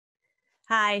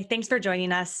Hi, thanks for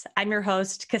joining us. I'm your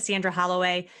host, Cassandra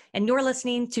Holloway, and you're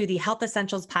listening to the Health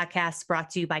Essentials podcast brought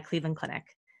to you by Cleveland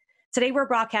Clinic. Today, we're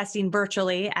broadcasting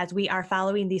virtually as we are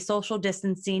following the social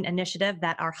distancing initiative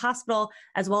that our hospital,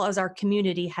 as well as our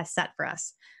community, has set for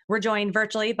us. We're joined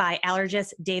virtually by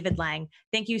allergist David Lang.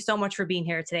 Thank you so much for being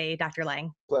here today, Dr.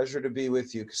 Lang. Pleasure to be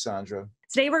with you, Cassandra.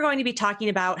 Today, we're going to be talking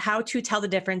about how to tell the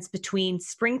difference between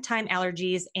springtime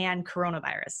allergies and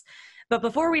coronavirus. But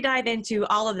before we dive into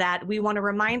all of that, we want to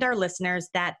remind our listeners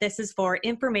that this is for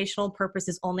informational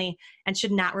purposes only and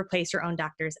should not replace your own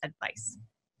doctor's advice.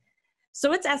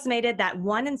 So it's estimated that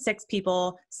 1 in 6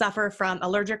 people suffer from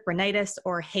allergic rhinitis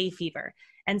or hay fever.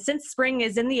 And since spring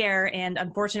is in the air and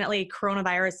unfortunately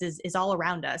coronavirus is all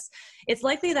around us, it's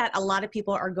likely that a lot of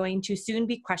people are going to soon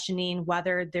be questioning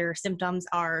whether their symptoms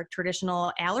are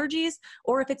traditional allergies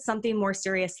or if it's something more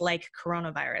serious like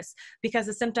coronavirus, because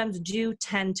the symptoms do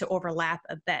tend to overlap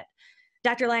a bit.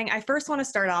 Dr. Lang, I first want to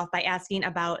start off by asking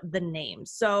about the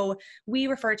names. So we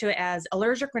refer to it as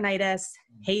allergic rhinitis,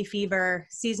 hay fever,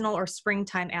 seasonal or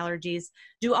springtime allergies.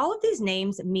 Do all of these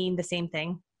names mean the same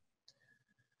thing?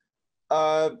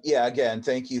 Again,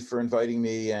 thank you for inviting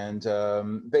me. And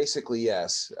basically,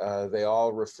 yes, they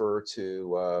all refer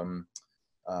to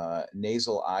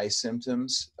nasal eye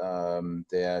symptoms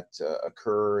that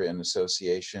occur in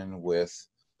association with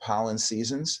pollen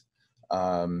seasons.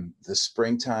 The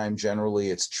springtime, generally,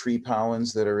 it's tree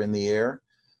pollens that are in the air.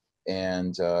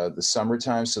 And the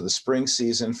summertime, so the spring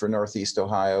season for Northeast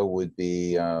Ohio would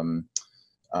be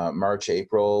March,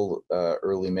 April,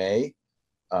 early May.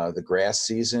 The grass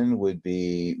season would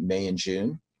be May and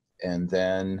June, and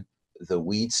then the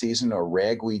weed season or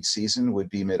ragweed season would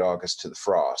be mid-August to the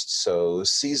frost. So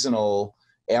seasonal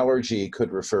allergy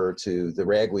could refer to the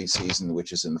ragweed season,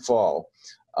 which is in the fall,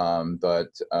 but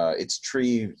it's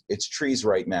trees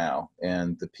right now.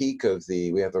 And the peak of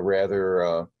we have a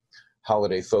rather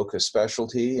holiday-focused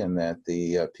specialty, in that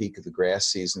the peak of the grass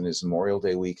season is Memorial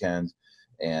Day weekend,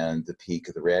 and the peak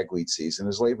of the ragweed season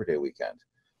is Labor Day weekend.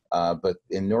 But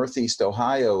in Northeast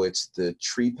Ohio, it's the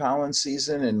tree pollen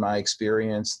season, in my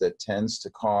experience, that tends to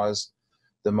cause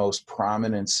the most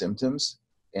prominent symptoms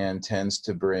and tends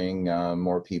to bring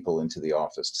more people into the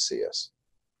office to see us.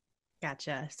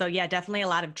 Gotcha. So yeah, definitely a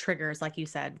lot of triggers, like you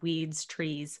said, weeds,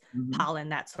 trees, pollen,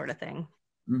 that sort of thing.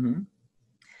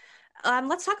 Mm-hmm.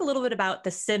 Let's talk a little bit about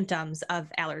the symptoms of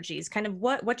allergies. Kind of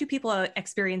what do people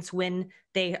experience when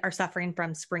they are suffering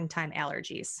from springtime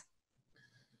allergies?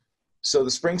 So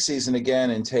the spring season, again,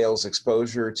 entails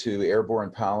exposure to airborne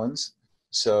pollens.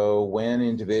 So when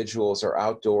individuals are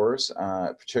outdoors,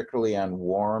 particularly on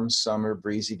warm summer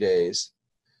breezy days,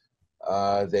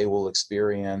 they will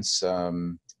experience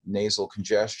nasal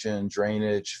congestion,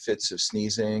 drainage, fits of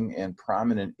sneezing, and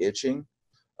prominent itching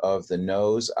of the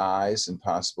nose, eyes, and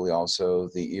possibly also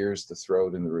the ears, the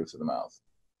throat, and the roof of the mouth.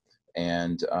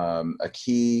 And a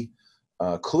key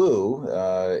clue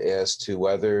as to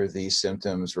whether these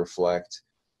symptoms reflect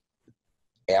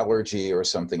allergy or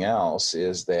something else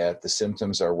is that the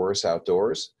symptoms are worse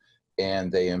outdoors,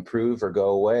 and they improve or go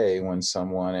away when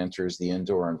someone enters the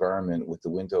indoor environment with the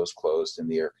windows closed and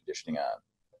the air conditioning on.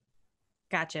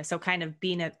 Gotcha. So kind of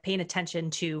paying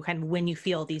attention to kind of when you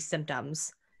feel these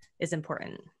symptoms is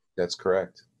important. That's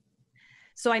correct.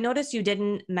 So I noticed you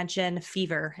didn't mention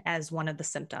fever as one of the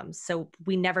symptoms. So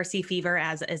we never see fever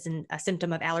as a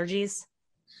symptom of allergies?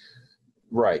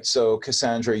 Right. So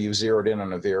Cassandra, you zeroed in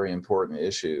on a very important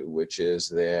issue, which is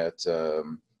that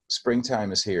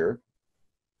springtime is here.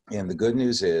 And the good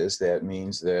news is that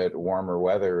means that warmer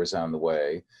weather is on the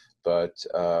way. But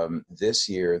this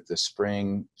year, the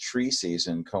spring tree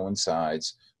season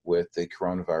coincides with the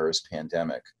coronavirus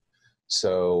pandemic.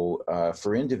 So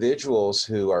for individuals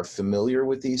who are familiar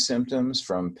with these symptoms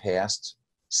from past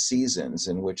seasons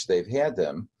in which they've had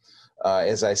them,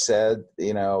 as I said,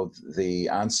 the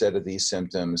onset of these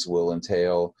symptoms will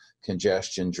entail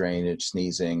congestion, drainage,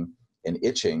 sneezing, and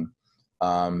itching.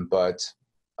 But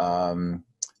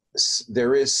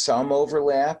there is some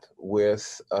overlap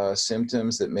with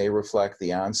symptoms that may reflect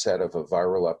the onset of a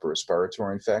viral upper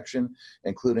respiratory infection,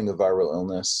 including a viral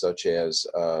illness such as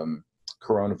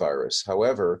coronavirus.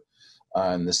 However,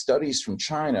 in the studies from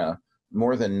China,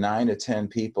 more than 9 to 10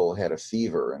 people had a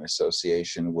fever in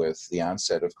association with the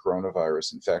onset of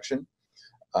coronavirus infection.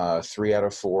 3 out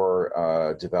of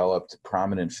 4 developed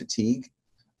prominent fatigue.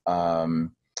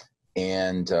 And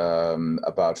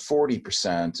about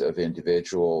 40% of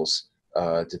individuals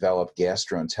develop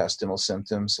gastrointestinal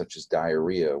symptoms such as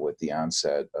diarrhea with the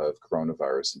onset of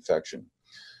coronavirus infection.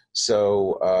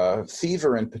 So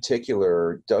fever in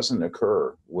particular doesn't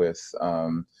occur with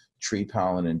tree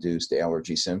pollen-induced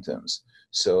allergy symptoms.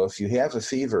 So if you have a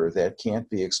fever, that can't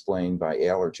be explained by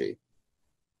allergy.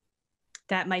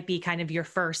 That might be kind of your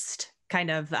first kind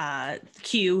of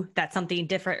cue that something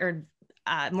different or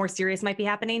more serious might be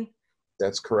happening.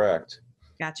 That's correct.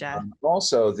 Gotcha.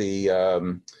 Also, there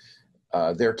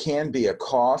can be a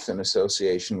cough in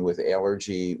association with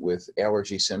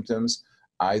allergy symptoms,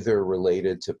 either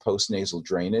related to postnasal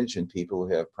drainage in people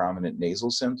who have prominent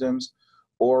nasal symptoms,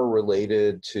 or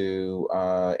related to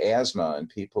asthma in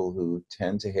people who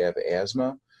tend to have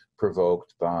asthma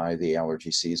provoked by the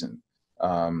allergy season.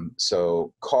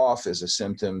 So cough is a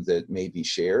symptom that may be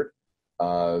shared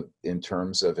in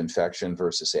terms of infection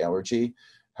versus allergy.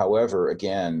 However,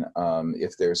 again,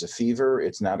 if there's a fever,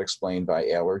 it's not explained by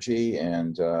allergy,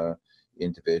 and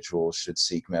individuals should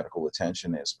seek medical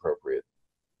attention as appropriate.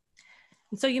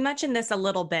 So you mentioned this a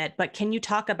little bit, but can you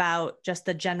talk about just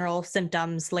the general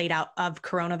symptoms laid out of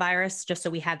coronavirus, just so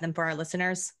we have them for our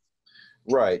listeners?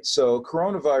 Right. So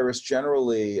coronavirus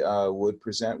generally would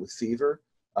present with fever.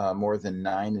 More than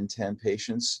 9 in 10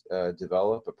 patients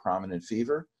develop a prominent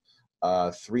fever.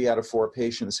 3 out of 4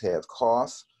 patients have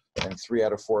cough, and 3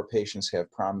 out of 4 patients have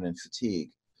prominent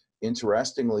fatigue.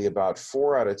 Interestingly, about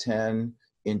 4 out of 10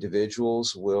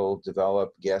 individuals will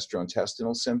develop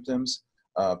gastrointestinal symptoms,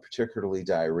 particularly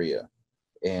diarrhea.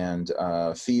 And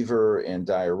fever and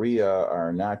diarrhea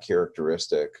are not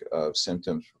characteristic of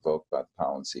symptoms provoked by the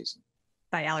pollen season.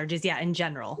 By allergies, yeah, in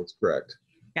general. That's correct.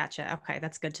 Gotcha. Okay,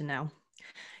 that's good to know.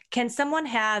 Can someone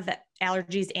have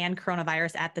allergies and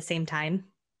coronavirus at the same time?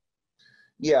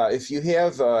 Yeah, if you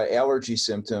have allergy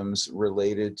symptoms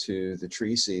related to the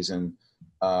tree season,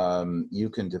 you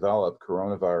can develop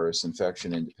coronavirus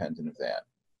infection independent of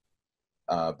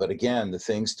that. But again, the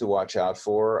things to watch out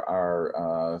for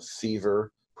are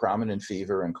fever, prominent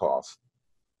fever, and cough.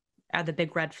 Are the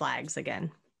big red flags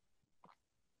again?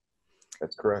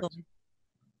 That's correct.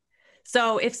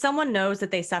 So if someone knows that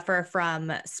they suffer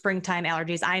from springtime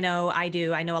allergies, I know I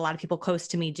do. I know a lot of people close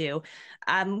to me do.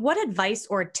 What advice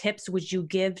or tips would you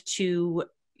give to,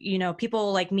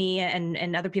 people like me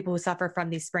and other people who suffer from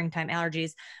these springtime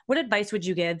allergies? What advice would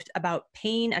you give about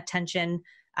paying attention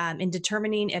in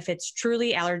determining if it's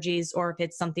truly allergies or if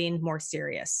it's something more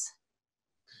serious?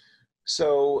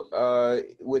 So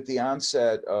with the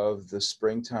onset of the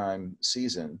springtime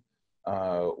season,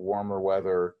 warmer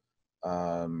weather,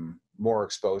 more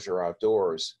exposure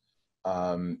outdoors,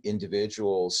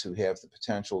 individuals who have the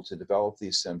potential to develop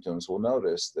these symptoms will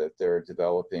notice that they're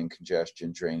developing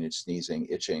congestion, drainage, sneezing,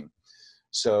 itching.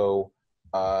 So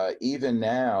even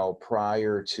now,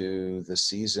 prior to the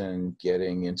season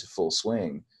getting into full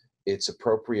swing, it's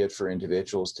appropriate for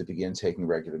individuals to begin taking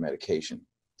regular medication.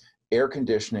 Air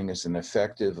conditioning is an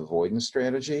effective avoidance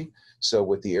strategy. So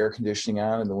with the air conditioning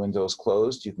on and the windows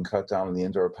closed, you can cut down on the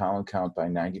indoor pollen count by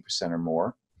 90% or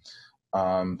more.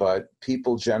 But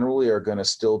people generally are going to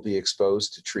still be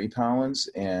exposed to tree pollens,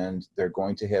 and they're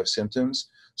going to have symptoms.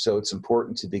 So it's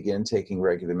important to begin taking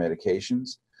regular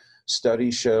medications.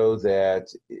 Studies show that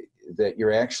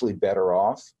you're actually better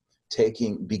off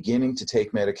beginning to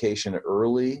take medication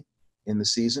early in the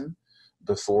season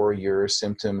before your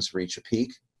symptoms reach a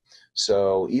peak.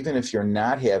 So even if you're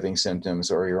not having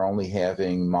symptoms or you're only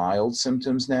having mild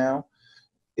symptoms now,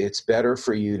 it's better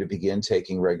for you to begin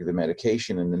taking regular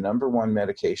medication. And the number one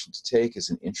medication to take is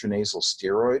an intranasal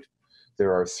steroid.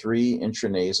 There are 3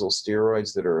 intranasal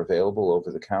steroids that are available over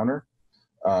the counter.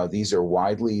 These are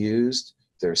widely used.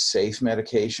 They're safe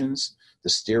medications. The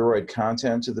steroid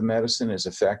content of the medicine is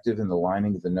effective in the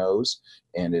lining of the nose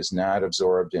and is not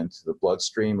absorbed into the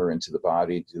bloodstream or into the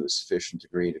body to a sufficient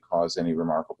degree to cause any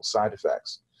remarkable side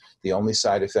effects. The only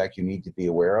side effect you need to be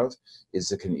aware of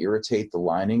is it can irritate the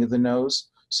lining of the nose,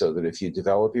 so that if you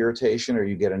develop irritation or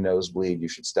you get a nosebleed, you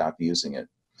should stop using it.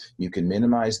 You can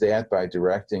minimize that by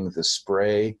directing the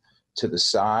spray to the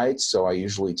side. So I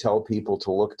usually tell people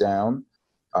to look down,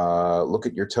 look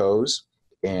at your toes,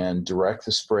 and direct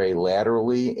the spray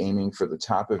laterally, aiming for the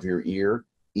top of your ear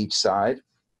each side,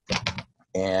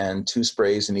 and 2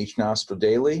 sprays in each nostril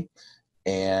daily.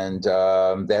 And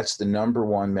that's the number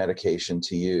one medication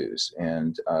to use.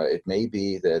 And it may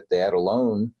be that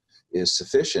alone is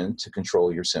sufficient to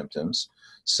control your symptoms.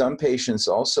 Some patients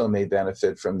also may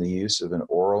benefit from the use of an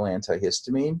oral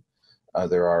antihistamine.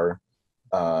 There are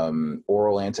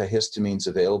oral antihistamines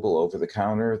available over the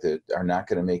counter that are not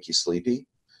going to make you sleepy.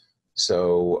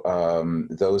 So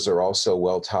those are also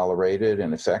well tolerated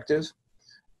and effective.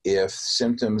 If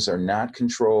symptoms are not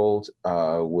controlled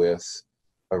with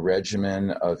a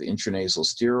regimen of intranasal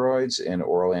steroids and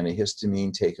oral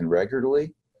antihistamine taken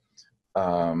regularly,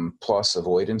 plus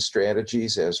avoidance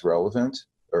strategies as relevant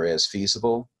or as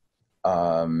feasible,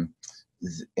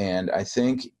 And I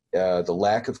think the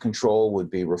lack of control would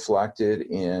be reflected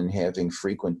in having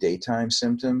frequent daytime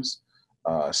symptoms,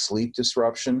 sleep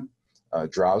disruption,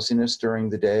 drowsiness during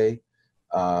the day.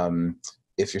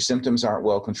 If your symptoms aren't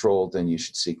well controlled, then you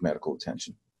should seek medical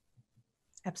attention.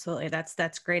 Absolutely.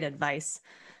 That's great advice.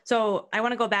 So I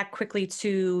want to go back quickly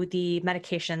to the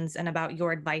medications and about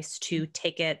your advice to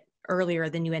take it earlier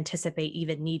than you anticipate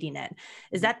even needing it.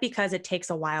 Is that because it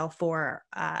takes a while for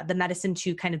the medicine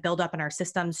to kind of build up in our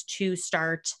systems to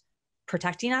start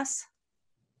protecting us?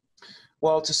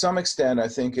 Well, to some extent, I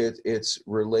think it's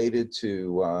related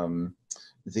to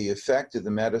the effect of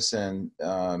the medicine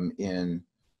in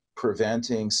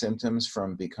preventing symptoms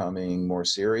from becoming more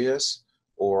serious,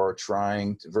 or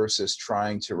versus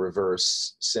trying to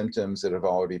reverse symptoms that have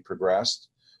already progressed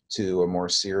to a more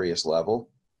serious level.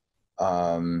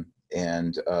 And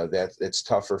it's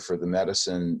tougher for the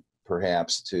medicine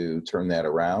perhaps to turn that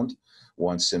around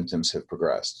once symptoms have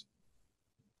progressed.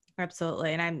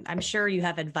 Absolutely. And I'm sure you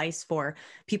have advice for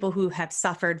people who have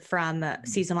suffered from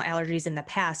seasonal allergies in the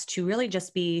past to really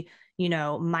just be,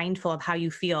 mindful of how you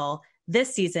feel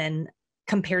this season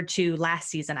compared to last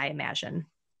season, I imagine.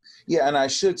 Yeah, and I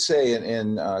should say,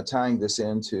 in tying this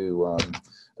into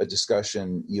a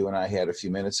discussion you and I had a few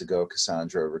minutes ago,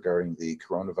 Cassandra, regarding the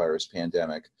coronavirus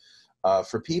pandemic,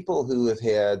 for people who have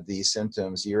had these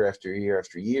symptoms year after year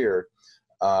after year,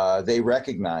 they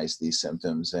recognize these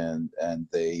symptoms, and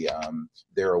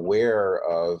they're aware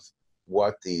of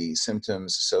what the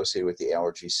symptoms associated with the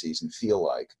allergy season feel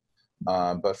like.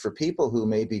 But for people who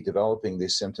may be developing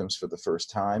these symptoms for the first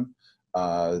time,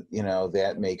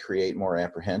 that may create more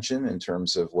apprehension in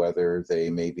terms of whether they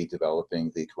may be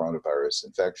developing the coronavirus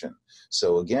infection.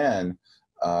 So again,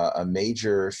 a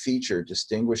major feature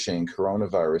distinguishing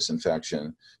coronavirus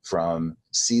infection from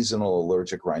seasonal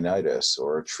allergic rhinitis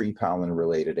or tree pollen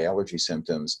related allergy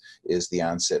symptoms is the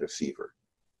onset of fever.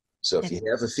 So if you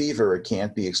have a fever, it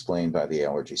can't be explained by the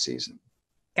allergy season.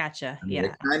 Gotcha. I mean, Yeah.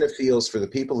 it kind of feels, for the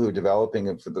people who are developing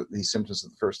it for these symptoms for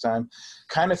the first time,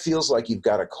 kind of feels like you've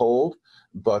got a cold,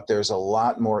 but there's a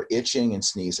lot more itching and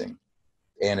sneezing.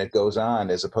 And it goes on,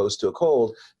 as opposed to a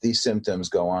cold, these symptoms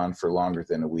go on for longer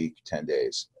than a week, 10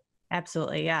 days.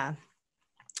 Absolutely. Yeah.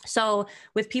 So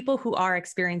with people who are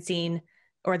experiencing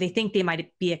or they think they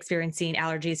might be experiencing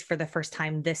allergies for the first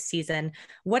time this season,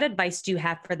 what advice do you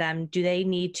have for them? Do they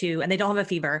need to, and they don't have a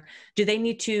fever, do they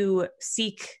need to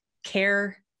seek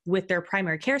care with their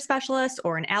primary care specialist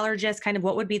or an allergist? Kind of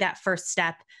what would be that first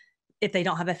step if they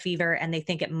don't have a fever and they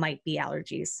think it might be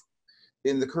allergies?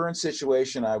 In the current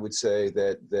situation, I would say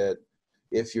that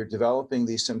if you're developing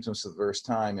these symptoms for the first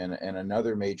time, and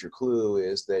another major clue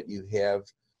is that you have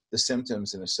the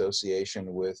symptoms in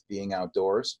association with being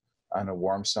outdoors on a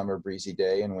warm summer breezy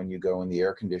day, and when you go in the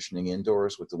air conditioning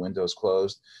indoors with the windows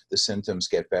closed, the symptoms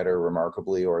get better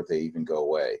remarkably, or they even go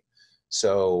away.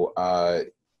 So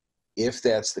if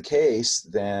that's the case,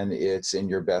 then it's in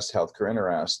your best healthcare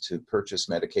interest to purchase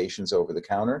medications over the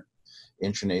counter,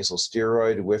 intranasal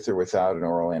steroid with or without an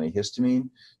oral antihistamine.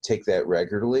 Take that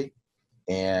regularly.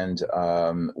 And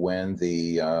when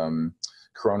the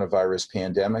coronavirus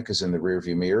pandemic is in the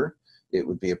rearview mirror, it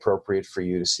would be appropriate for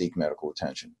you to seek medical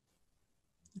attention.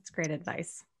 That's great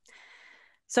advice.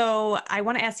 So I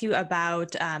want to ask you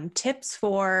about tips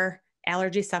for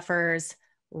allergy sufferers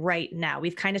right now.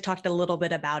 We've kind of talked a little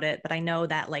bit about it, but I know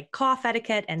that like cough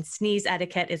etiquette and sneeze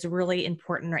etiquette is really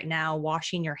important right now,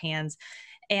 washing your hands.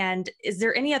 And is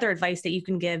there any other advice that you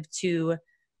can give to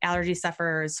allergy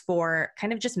sufferers for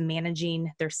kind of just managing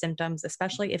their symptoms,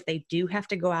 especially if they do have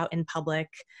to go out in public?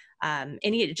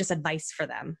 Any just advice for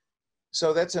them?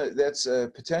 So that's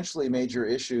a potentially major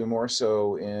issue, more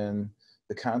so in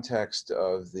the context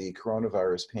of the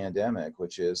coronavirus pandemic,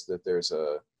 which is that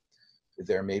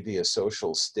there may be a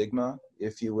social stigma,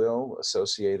 if you will,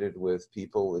 associated with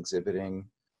people exhibiting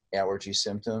allergy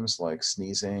symptoms like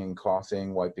sneezing,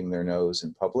 coughing, wiping their nose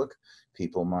in public.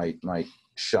 People might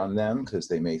shun them because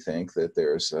they may think that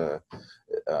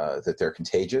that they're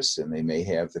contagious and they may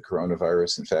have the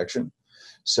coronavirus infection.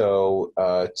 So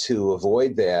to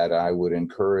avoid that, I would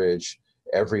encourage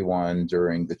everyone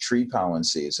during the tree pollen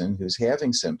season who's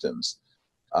having symptoms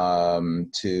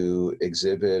to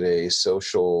exhibit a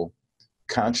social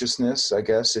consciousness, I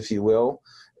guess, if you will,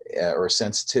 or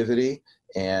sensitivity.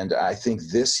 And I think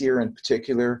this year in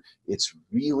particular, it's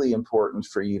really important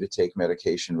for you to take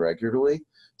medication regularly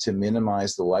to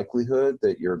minimize the likelihood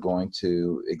that you're going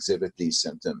to exhibit these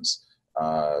symptoms,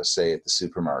 say at the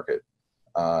supermarket.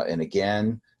 And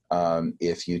again,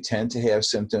 if you tend to have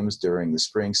symptoms during the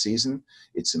spring season,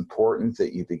 it's important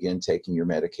that you begin taking your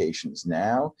medications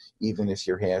now, even if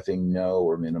you're having no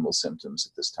or minimal symptoms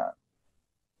at this time.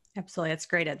 Absolutely. That's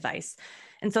great advice.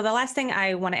 And so the last thing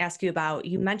I want to ask you about,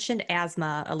 you mentioned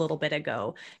asthma a little bit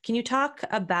ago. Can you talk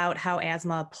about how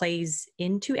asthma plays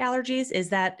into allergies? Is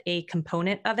that a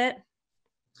component of it?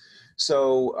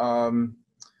 So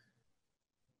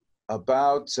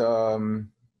about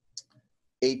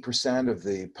 8% of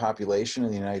the population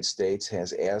in the United States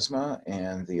has asthma,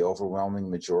 and the overwhelming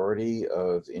majority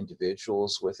of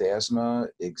individuals with asthma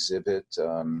exhibit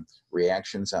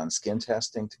reactions on skin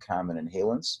testing to common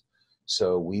inhalants.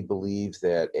 So we believe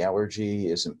that allergy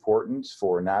is important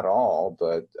for not all,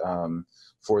 but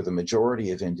for the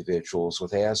majority of individuals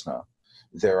with asthma.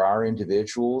 There are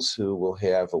individuals who will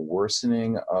have a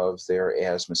worsening of their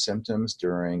asthma symptoms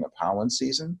during a pollen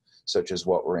season, such as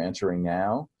what we're entering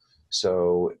now.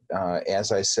 So,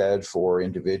 as I said, for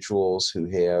individuals who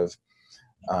have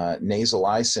nasal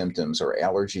eye symptoms or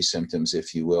allergy symptoms,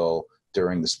 if you will,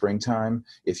 during the springtime,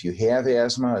 if you have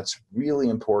asthma, it's really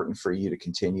important for you to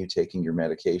continue taking your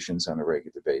medications on a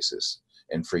regular basis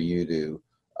and for you to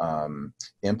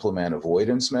implement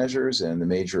avoidance measures. And the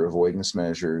major avoidance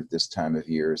measure this time of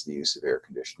year is the use of air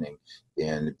conditioning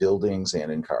in buildings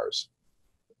and in cars.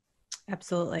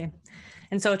 Absolutely.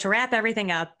 And so to wrap everything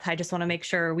up, I just want to make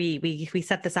sure we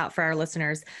set this out for our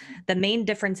listeners. The main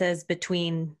differences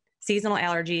between seasonal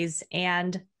allergies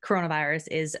and coronavirus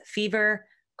is fever,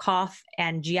 cough,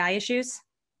 and GI issues.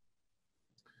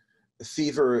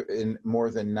 Fever in more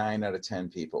than 9 out of 10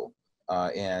 people.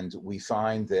 And we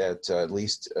find that at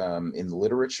least in the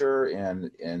literature and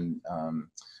in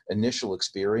initial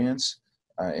experience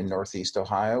in Northeast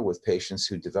Ohio with patients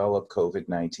who develop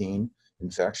COVID-19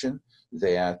 infection,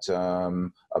 that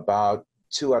about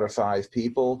 2 out of 5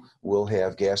 people will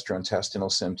have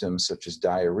gastrointestinal symptoms such as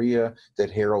diarrhea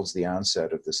that heralds the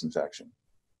onset of this infection.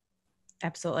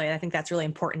 Absolutely. I think that's really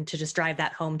important to just drive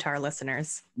that home to our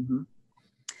listeners. Mm-hmm.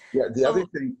 Yeah,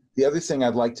 the other thing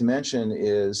I'd like to mention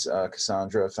is,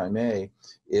 Cassandra, if I may,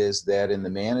 is that in the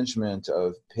management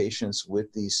of patients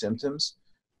with these symptoms,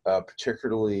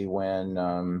 particularly when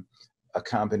a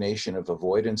combination of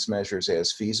avoidance measures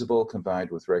as feasible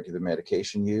combined with regular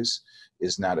medication use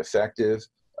is not effective,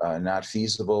 not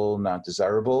feasible, not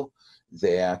desirable,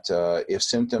 that if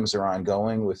symptoms are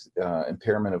ongoing with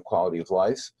impairment of quality of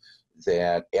life,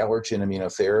 that allergen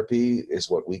immunotherapy is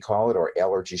what we call it, or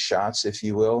allergy shots, if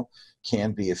you will,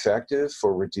 can be effective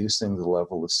for reducing the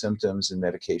level of symptoms and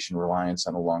medication reliance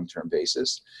on a long-term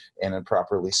basis. And in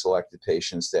properly selected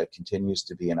patients, that continues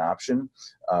to be an option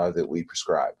that we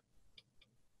prescribe.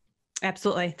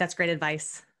 Absolutely. That's great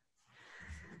advice.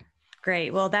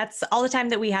 Great. Well, that's all the time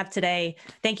that we have today.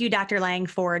 Thank you, Dr. Lang,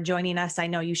 for joining us. I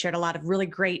know you shared a lot of really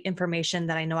great information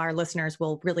that I know our listeners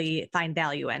will really find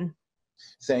value in.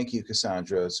 Thank you,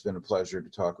 Cassandra. It's been a pleasure to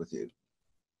talk with you.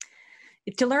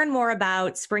 To learn more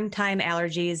about springtime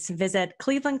allergies, visit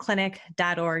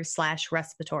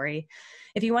clevelandclinic.org/respiratory.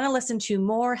 If you want to listen to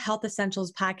more Health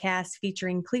Essentials podcasts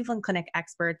featuring Cleveland Clinic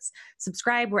experts,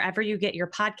 subscribe wherever you get your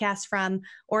podcasts from,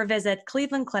 or visit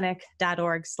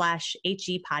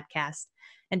clevelandclinic.org/HE podcast.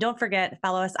 And don't forget,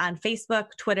 follow us on Facebook,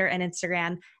 Twitter, and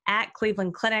Instagram at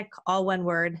Cleveland Clinic, all one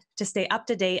word, to stay up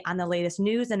to date on the latest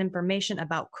news and information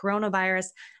about coronavirus,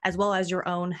 as well as your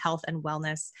own health and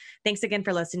wellness. Thanks again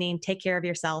for listening. Take care of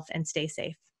yourself and stay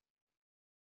safe.